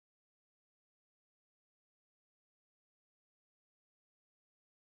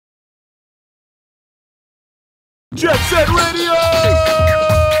Jet Set Radio!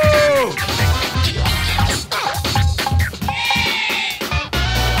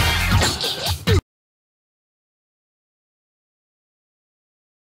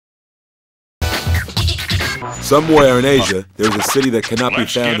 Somewhere in Asia, there's a city that cannot be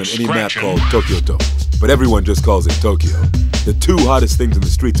found on any map called Tokyo-to, but everyone just calls it Tokyo. The two hottest things in the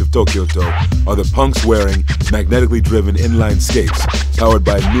streets of Tokyo-to are the punks wearing magnetically driven inline skates powered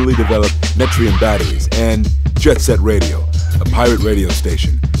by newly developed Netrium batteries and Jet Set Radio, a pirate radio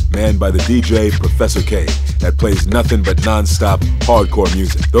station manned by the DJ Professor K that plays nothing but non-stop hardcore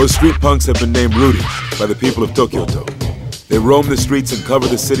music. Those street punks have been named Rudies by the people of Tokyo-to. They roam the streets and cover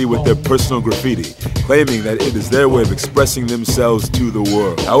the city with their personal graffiti, claiming that it is their way of expressing themselves to the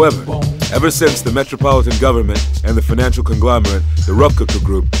world. However, ever since the metropolitan government and the financial conglomerate, the Rupkaka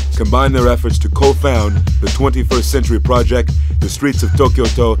Group, combined their efforts to co-found the 21st Century Project, the streets of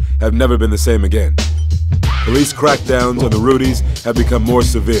Tokyo-to have never been the same again. Police crackdowns on the Rudies have become more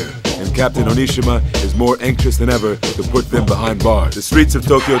severe, and Captain Onishima is more anxious than ever to put them behind bars. The streets of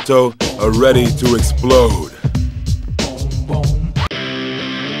Tokyo-to are ready to explode.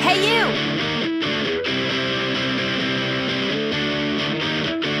 Hey you!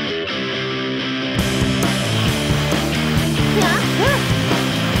 Yeah!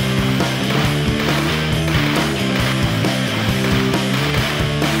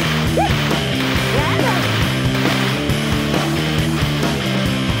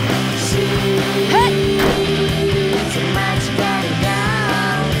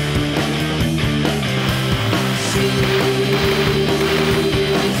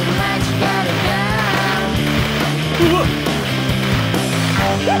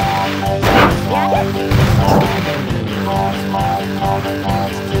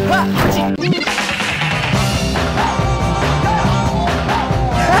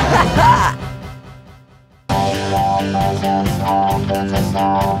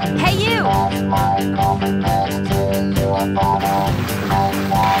 Hey you!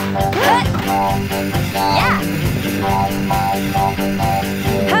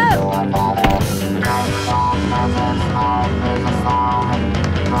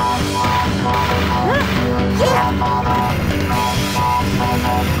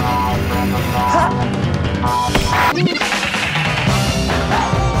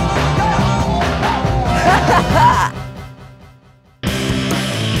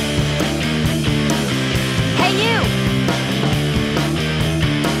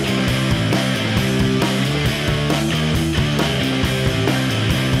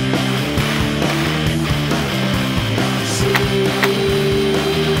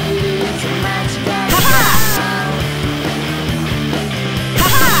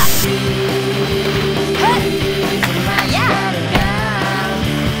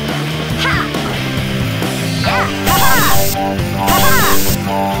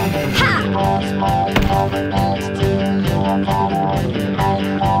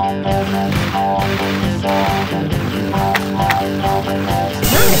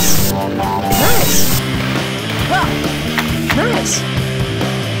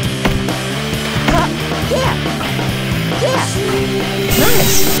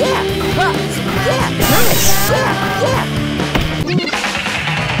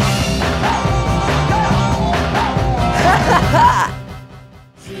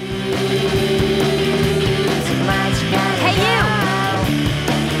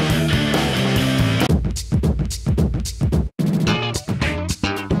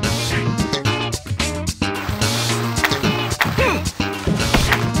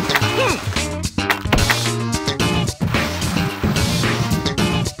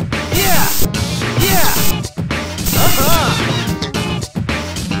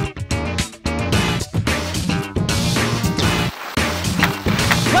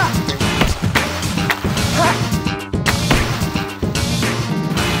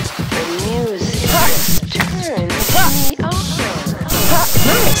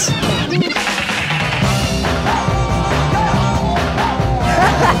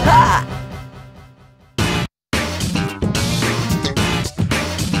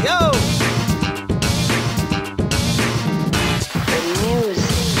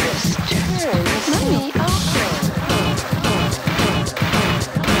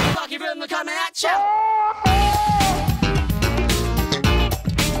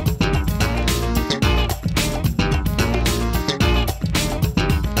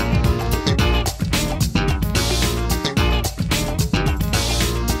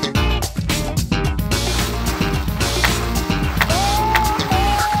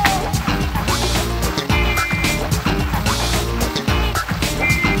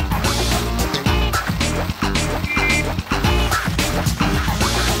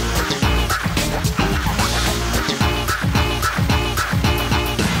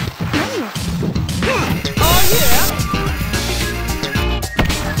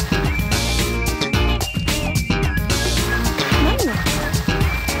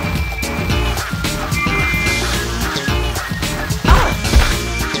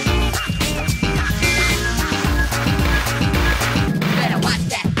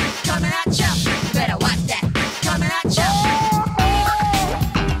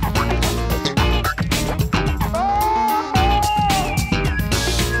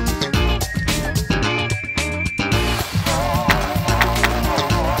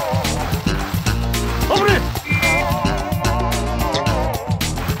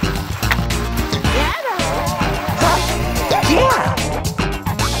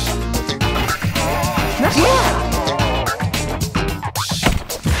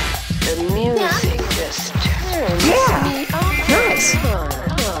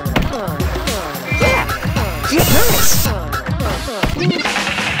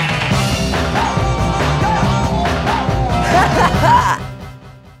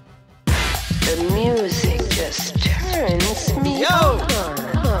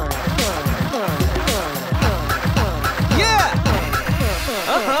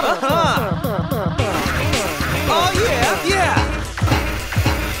 Oh yeah, yeah.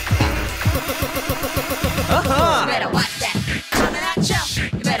 You better watch that. Coming at ya.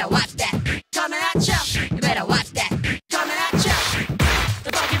 You better watch that. Coming at ya. You better watch that. Coming at ya.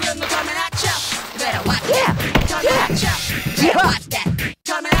 The funky rhythm coming at ya. You better watch that. Coming at ya. You better watch that.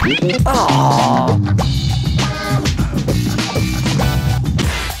 Coming at ya.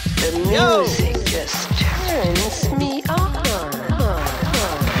 The music just turns me on.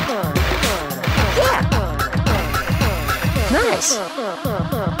 Yeah. Nice.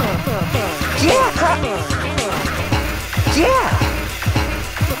 Yeah. Yeah.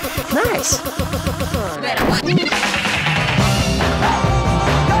 Nice. You better watch that.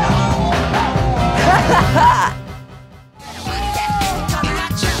 Coming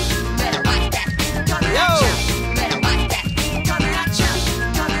at ya. You better watch that. Coming at ya. You better watch that. Coming at ya.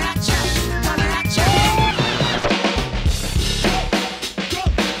 Coming at ya. Coming at ya.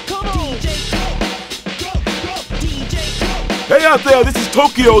 Hey out there, this is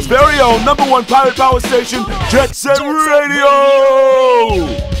Tokyo's very own #1 pirate power station, Jet Set Radio!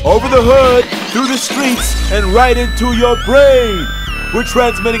 Over the hood, through the streets, and right into your brain. We're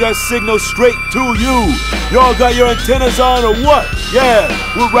transmitting our signal straight to you. Y'all got your antennas on or what? Yeah,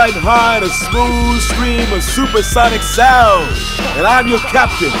 we're riding high in a smooth stream of supersonic sound. And I'm your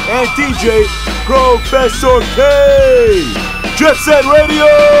captain and DJ, Professor K. Jet Set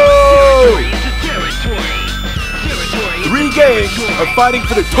Radio! 3 gangs are fighting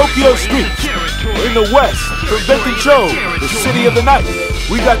for the Tokyo streets. In the west, from Bentencho, the city of the night,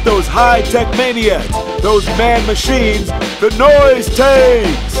 we got those high-tech maniacs, those man-machines, the noise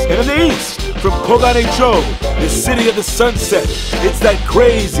tanks. And in the east, from Koganecho, the city of the sunset, it's that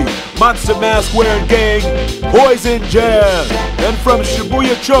crazy monster mask-wearing gang, Poison Jam. And from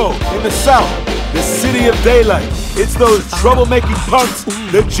Shibuya-cho, in the south, the city of daylight, it's those troublemaking punks,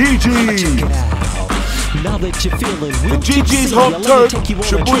 the GGs. Now that you're feeling The GG's home turf,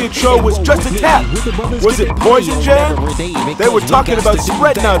 Shibuya-cho, was just a tap. Was it Poison Jam? They were talking about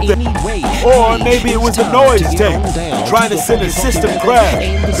spreading out there. Or maybe it was the noise tank, trying to send a system crash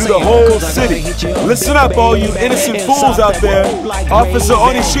through the whole city. Listen up, all you innocent fools out there. Officer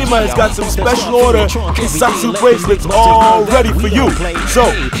Onishima has got some special order Kisatsu bracelets all ready for you.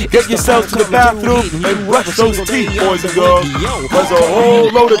 So, get yourselves to the bathroom and brush those teeth, boys and girls, because a whole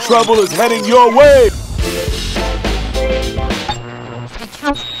load of trouble is heading your way.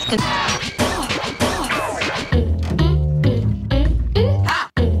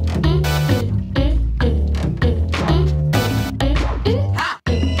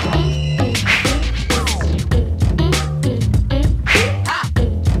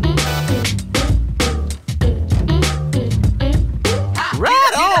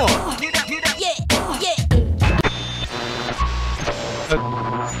 Right on.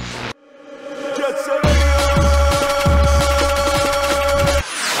 Jet Set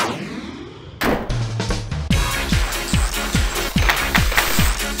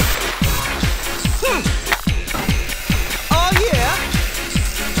Oh yeah.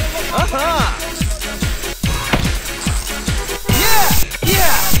 Yeah,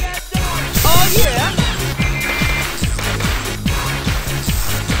 yeah. Oh yeah.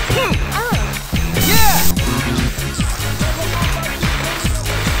 Yeah. Yeah.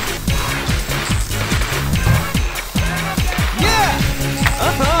 Yeah.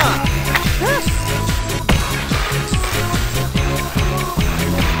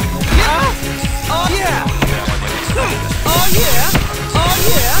 Oh yeah. Oh yeah. Oh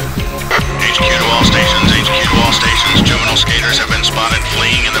yeah. HQ to all stations, HQ to all stations. Juvenile skaters have been spotted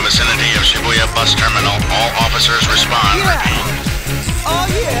fleeing in the vicinity of Shibuya bus terminal. All officers respond. Yeah. Repeat. Oh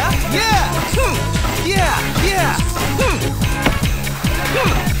yeah. Yeah. Yeah. Yeah.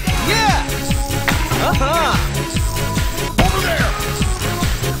 Yeah. Over there.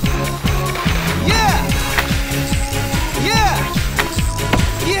 Yeah. Yeah.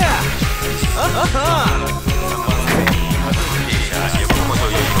 Yeah.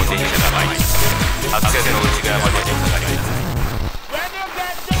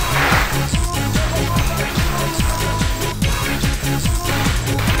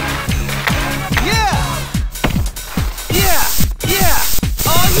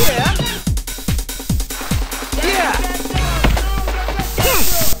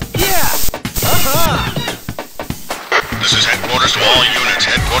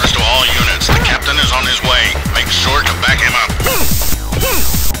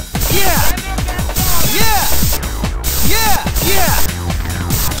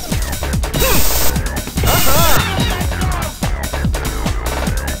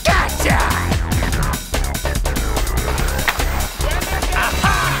 「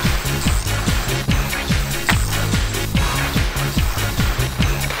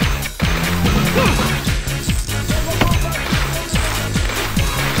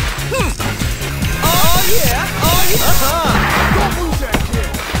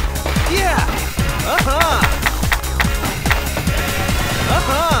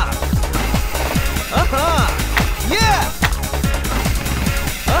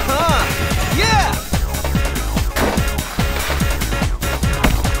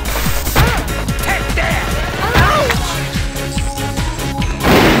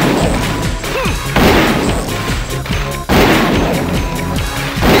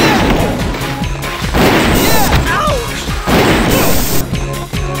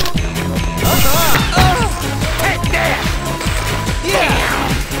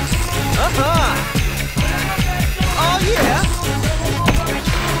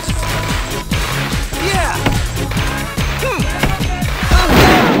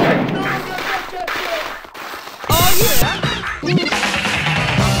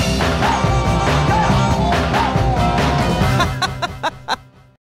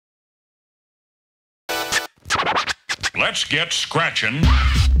get scratching.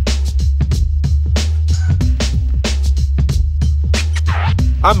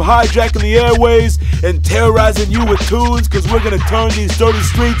 I'm hijacking the airways and terrorizing you with tunes, cause we're gonna turn these dirty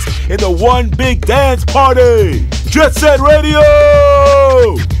streets into one big dance party! Jet Set Radio!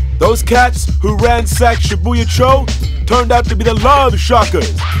 Those cats who ransacked Shibuya-cho turned out to be the Love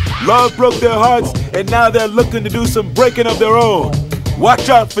Shockers. Love broke their hearts and now they're looking to do some breaking of their own. Watch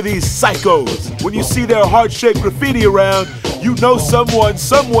out for these psychos. When you see their heart-shaped graffiti around, you know someone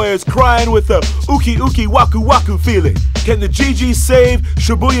somewhere is crying with a uki uki waku waku feeling. Can the GG save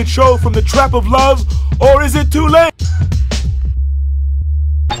Shibuya-cho from the trap of love, or is it too late?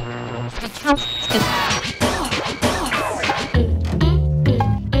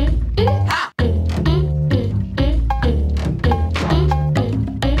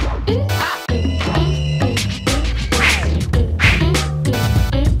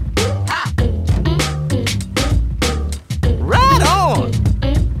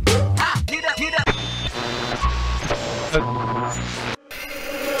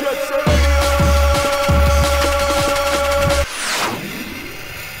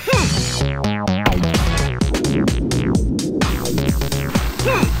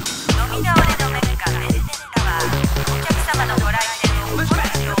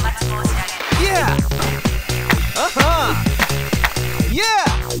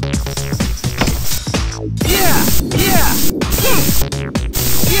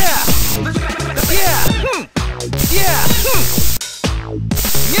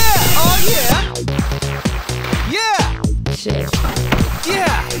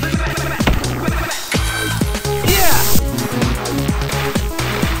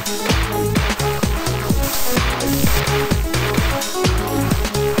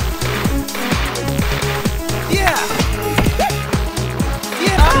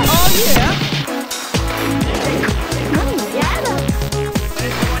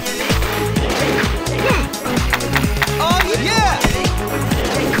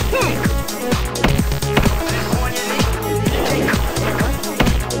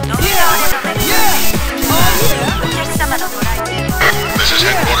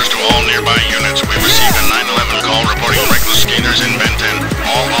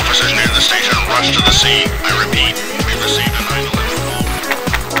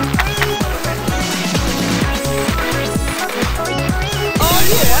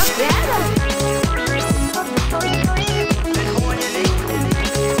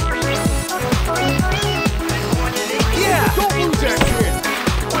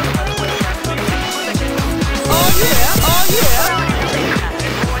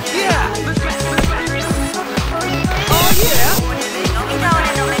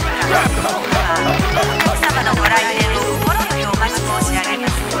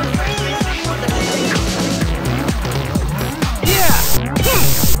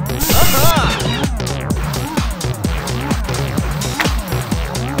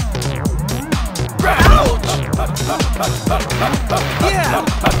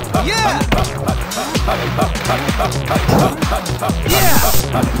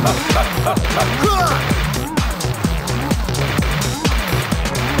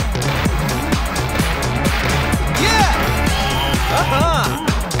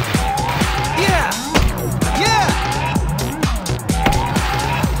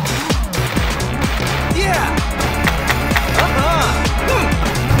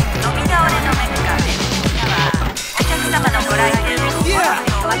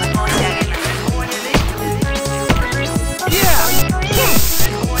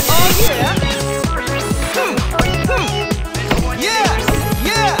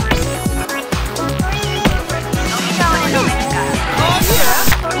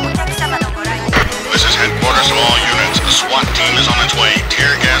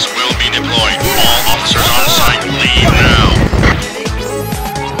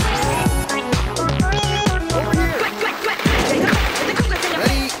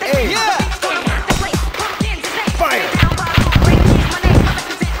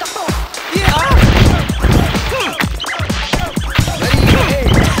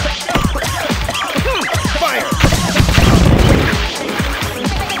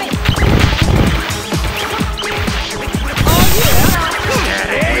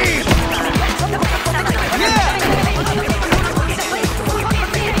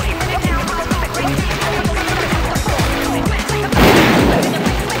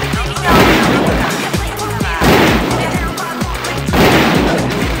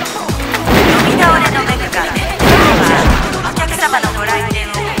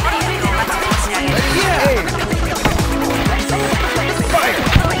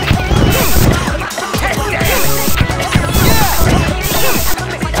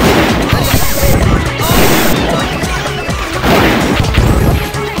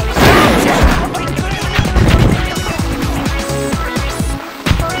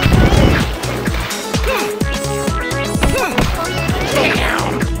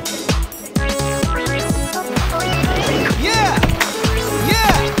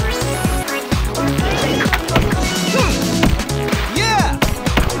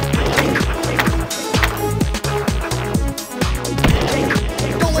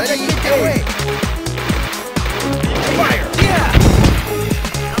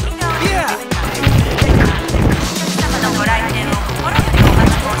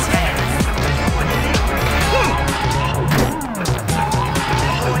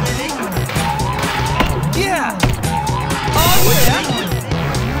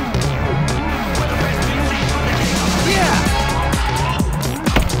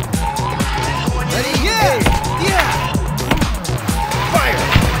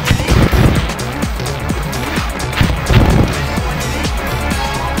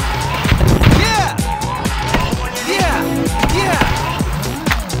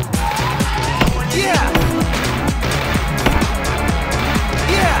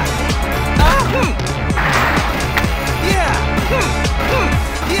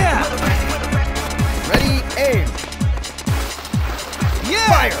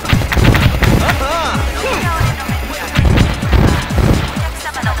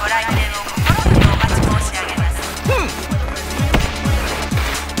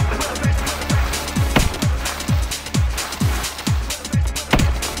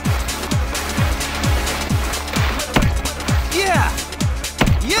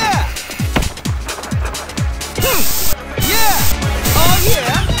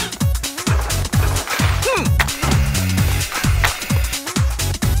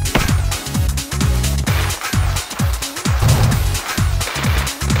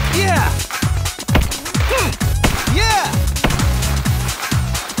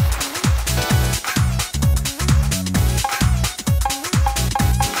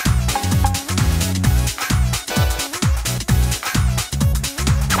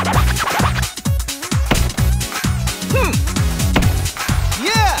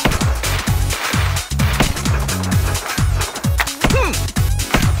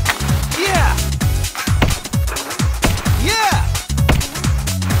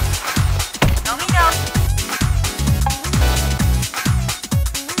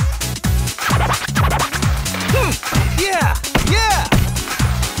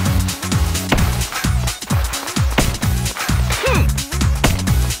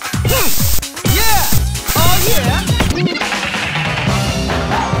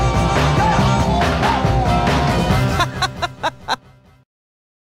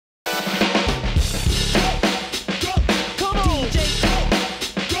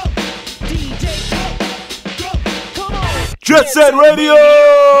 Jet Set Radio!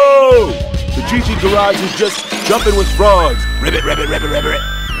 The GG Garage is just jumping with frogs. Ribbit, ribbit, ribbit, ribbit.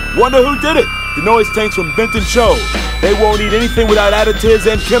 Wonder who did it? The noise tanks from Benton Show. They won't eat anything without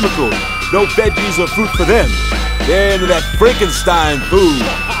additives and chemicals. No veggies or fruit for them. They're into that Frankenstein food.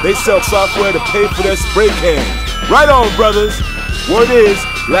 They sell software to pay for their spray cans. Right on, brothers. Word is,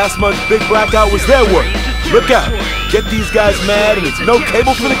 last month's big blackout was their work. Look out. Get these guys mad and it's no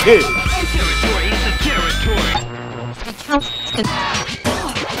cable for the kids.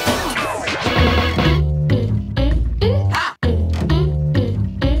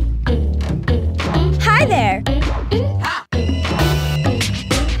 Hi there.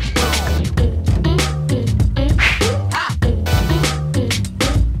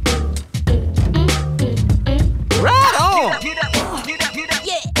 Right on.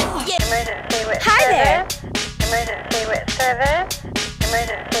 Hi there. Emergency with service.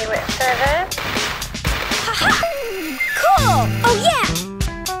 Emergency with service. Haha. Cool. Oh yeah.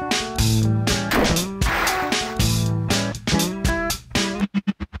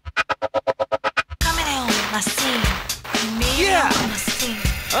 Chameleon machine. Yeah. Chameleon machine.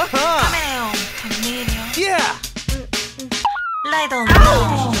 Uh-huh. Chameleon chameleon. Yeah. Light on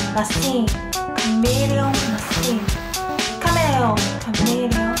down. Machine. Chameleon machine. Chameleon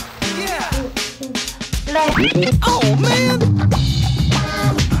chameleon. Yeah. Light. Oh, man.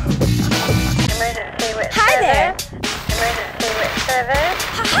 Emergency with Hi there. Emergency with service.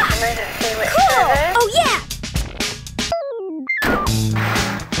 Haha. Emergency with Cool. service. Oh yeah.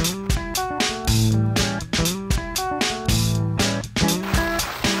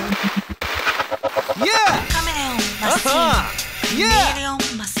 Yeah. Chameleon machine. Uh-huh. Yeah. Chameleon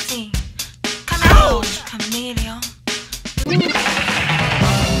machine. Chameleon chameleon.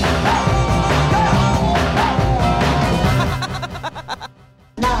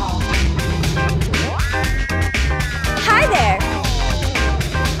 Hi there.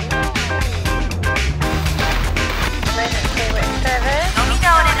 Emergency with service. 飲み倒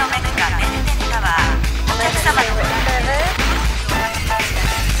れのメグがメルテンタワー。お客様 Emergency の with service.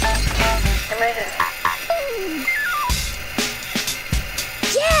 Emergency.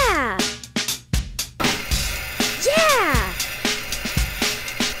 Yeah. Yeah.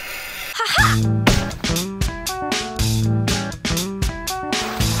 Haha.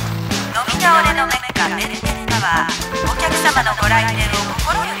 飲み倒れのメグがメルテンタワー。お客様のご来店を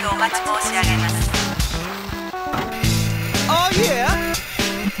心よりお待ち申し上げます。Oh, yeah.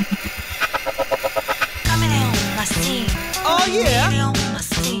 Chameleon machine. Oh, yeah. Chameleon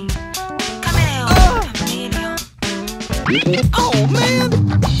machine. Chameleon chameleon. Oh, man.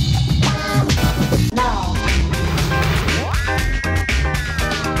 Now.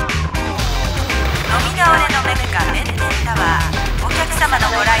 飲み倒れのメグがメルテンタワー。お客様の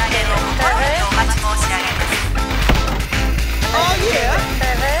ご来店を心よりお待ち申し上げます。Oh, yeah.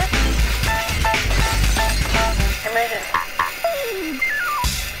 Service. Emergency.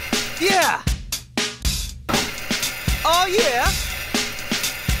 Yeah. Oh, yeah.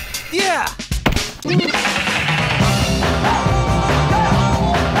 Yeah.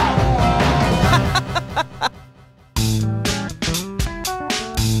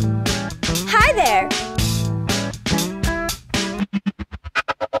 Hi there.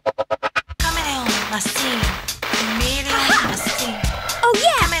 Chameleon machine. Chameleon machine. Oh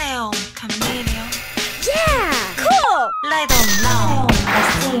yeah. Chameleon chameleon. Yeah. Cool. Light on now.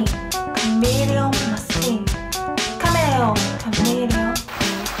 Machine. Chameleon machine. Chameleon chameleon.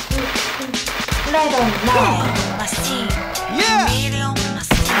 Light on now. Machine. Yeah. Chameleon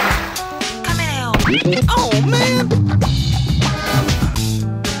machine. Chameleon. Oh, man.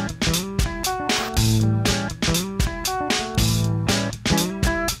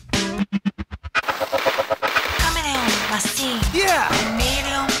 Chameleon machine. Yeah.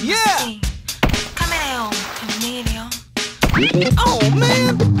 Chameleon Yeah. machine. Chameleon chameleon. Oh,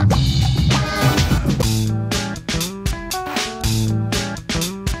 man.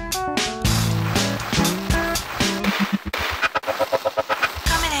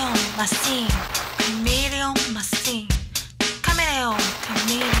 Chameleon machine. Chameleon machine. Chameleon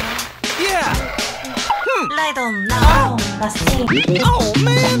chameleon. Yeah. Light on now. Machine. Oh,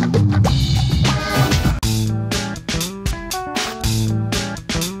 man.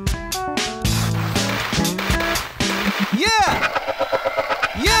 Yeah.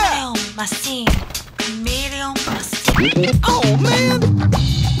 Yeah. Chameleon machine. Chameleon machine. Oh, man.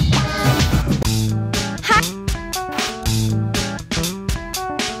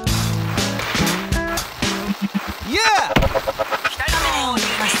 Yeah. Chameleon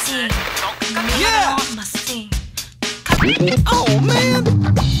machine. Yeah. Chameleon machine. Oh, man.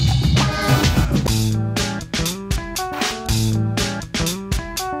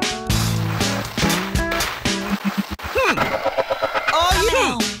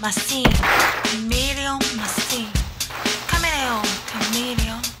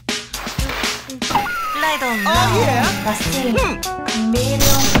 Hi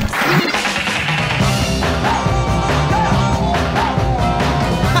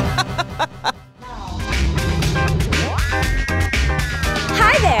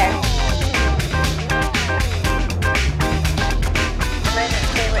there.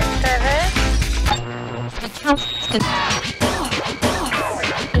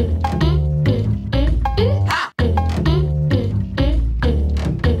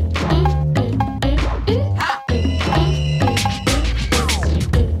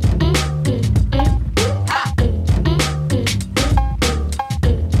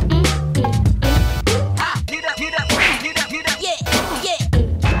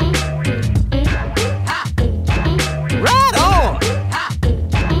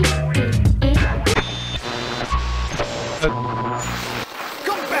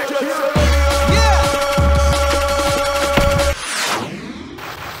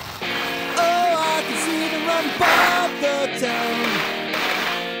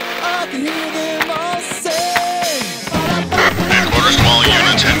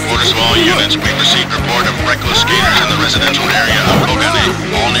 Headquarters of all units, we received report of reckless skaters in the residential area of Kogane.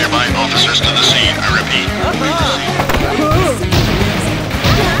 All nearby officers to the scene. I repeat.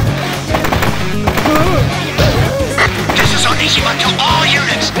 This is Onishima to all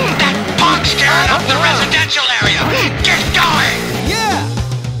units. That punk's tearing up the residential area. Get going! Yeah!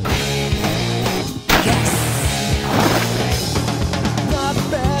 Not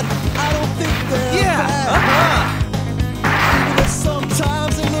bad. I don't think they're bad. But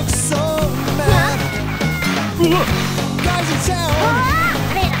sometimes it looks so mad. Guys in town.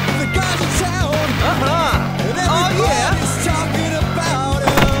 The guys in town. And everybody's talking about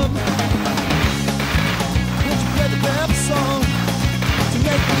him. Won't you play the damn song to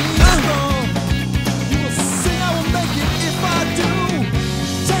make me strong? You will sing, I will make it if I do.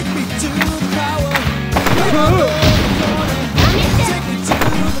 Take me to the power. Take me to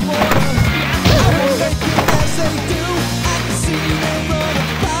the border. I will make it as they do. I can see them run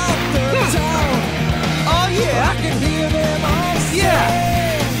about the town. Oh yeah, I can hear them all say.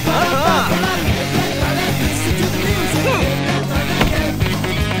 Listen to the music.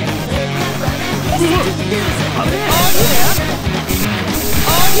 Listen to the music. Oh yeah.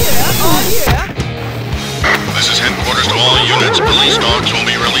 Oh yeah. Oh yeah. This is headquarters to all units. Police dogs will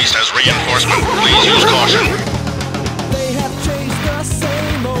be released as reinforcement. Please use caution. They have changed the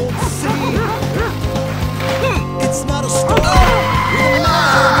same old scene. It's not a story. It's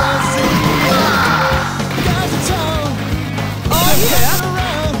a magazine. Guys in town. Oh yeah.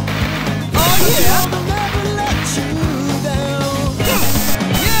 Around. Oh yeah. They'll never let you down.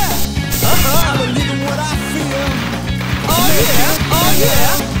 Yeah. I believe in what I feel. Oh yeah. Oh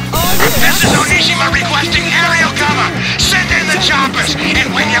yeah. Oh yeah. This is Onishima requesting aerial cover. Send in the choppers.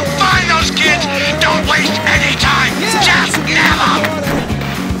 And when you find those kids, don't waste any time. Just never.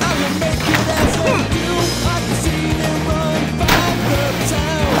 I will make it as I do. I can see them run by the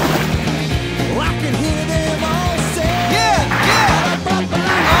town. I can hear them all say. Yeah, yeah.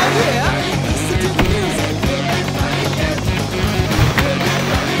 Oh yeah. Listen to the music.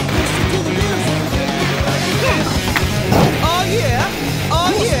 Listen to the music. Oh yeah.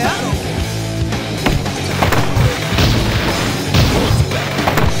 Oh yeah.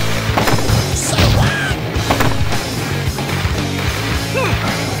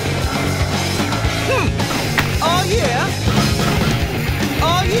 Oh yeah.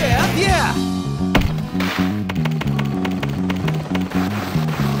 Oh yeah. Yeah.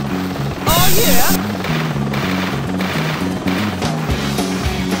 Oh yeah.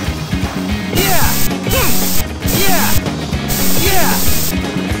 Yeah. Yeah. Yeah. Yeah.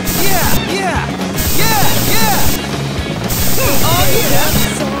 Yeah. Yeah. Yeah. Oh yeah.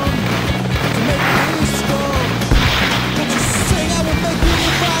 To make me strong. Won't you sing? I will make it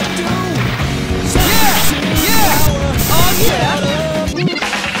if I do. Yeah. Yeah. Oh yeah.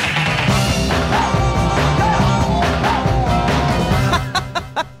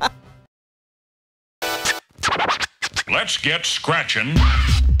 Let's get scratching.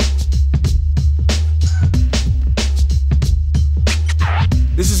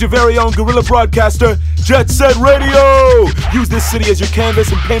 This is your very own guerrilla broadcaster, Jet Set Radio! Use this city as your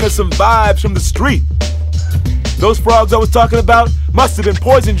canvas and paint us some vibes from the street. Those frogs I was talking about must have been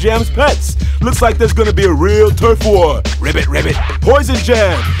Poison Jam's pets. Looks like there's gonna be a real turf war. Ribbit, ribbit. Poison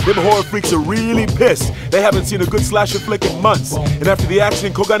Jam! Them horror freaks are really pissed. They haven't seen a good slasher flick in months. And after the action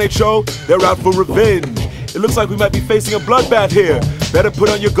in Kogane-cho, they're out for revenge. It looks like we might be facing a bloodbath here. Better put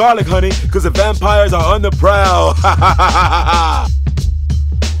on your garlic, honey, cause the vampires are on the prowl. Ha ha ha ha ha!